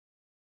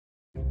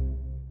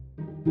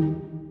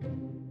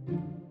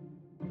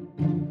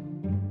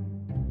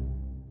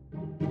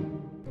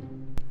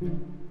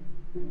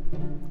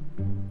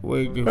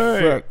Wait the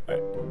Hey,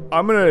 fuck?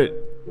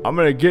 I'm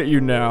gonna get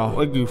you now.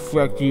 What the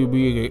fuck you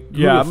be?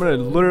 Yeah, I'm gonna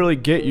literally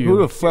get you. Who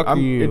the fuck are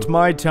you? It's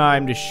my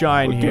time to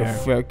shine What here. the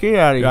fuck? Get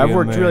out of here, I've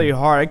worked man. really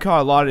hard. I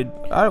caught a lot of.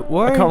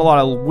 What? I caught a lot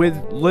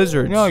of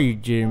lizards. No, you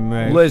didn't,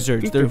 man.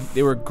 Lizards. Get the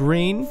They were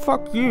green.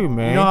 Fuck you,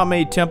 man. You know how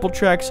many temple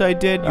tracks I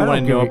did? You I want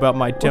to don't know give a- about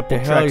my what temple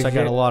the hell tracks? is I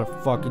got it? a lot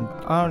of fucking.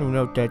 I don't even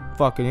know what that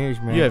fucking is,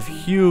 man. You have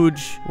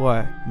huge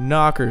what?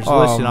 knockers. Oh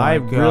Listen, my I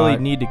really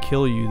God. need to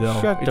kill you though.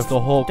 Shut it's the the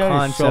whole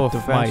that is so concept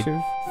of my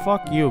offensive.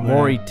 fuck you, man.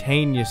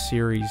 Mauritania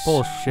series.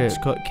 Bullshit. It's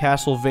called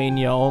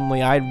Castlevania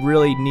only. I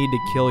really need to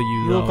kill you.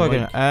 You though. look like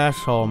an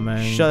asshole,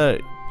 man. Shut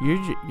it.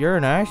 You're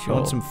an You asshole.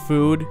 want some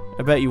food?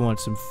 I bet you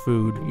want some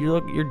food. Your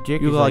dick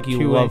You is look like like you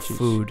 2 love inches.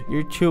 food.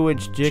 Your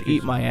 2-inch dick Eat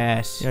is my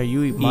ass. Yeah,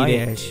 you eat Eat my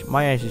it. ass.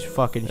 My ass is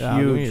fucking Yeah,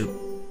 huge.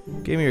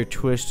 give me your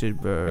twisted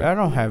bird. I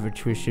don't have a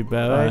twisted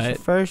belly. That's Alright.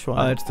 the first one.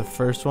 Oh, that's the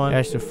first one?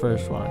 That's the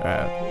first one.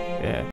 Yeah.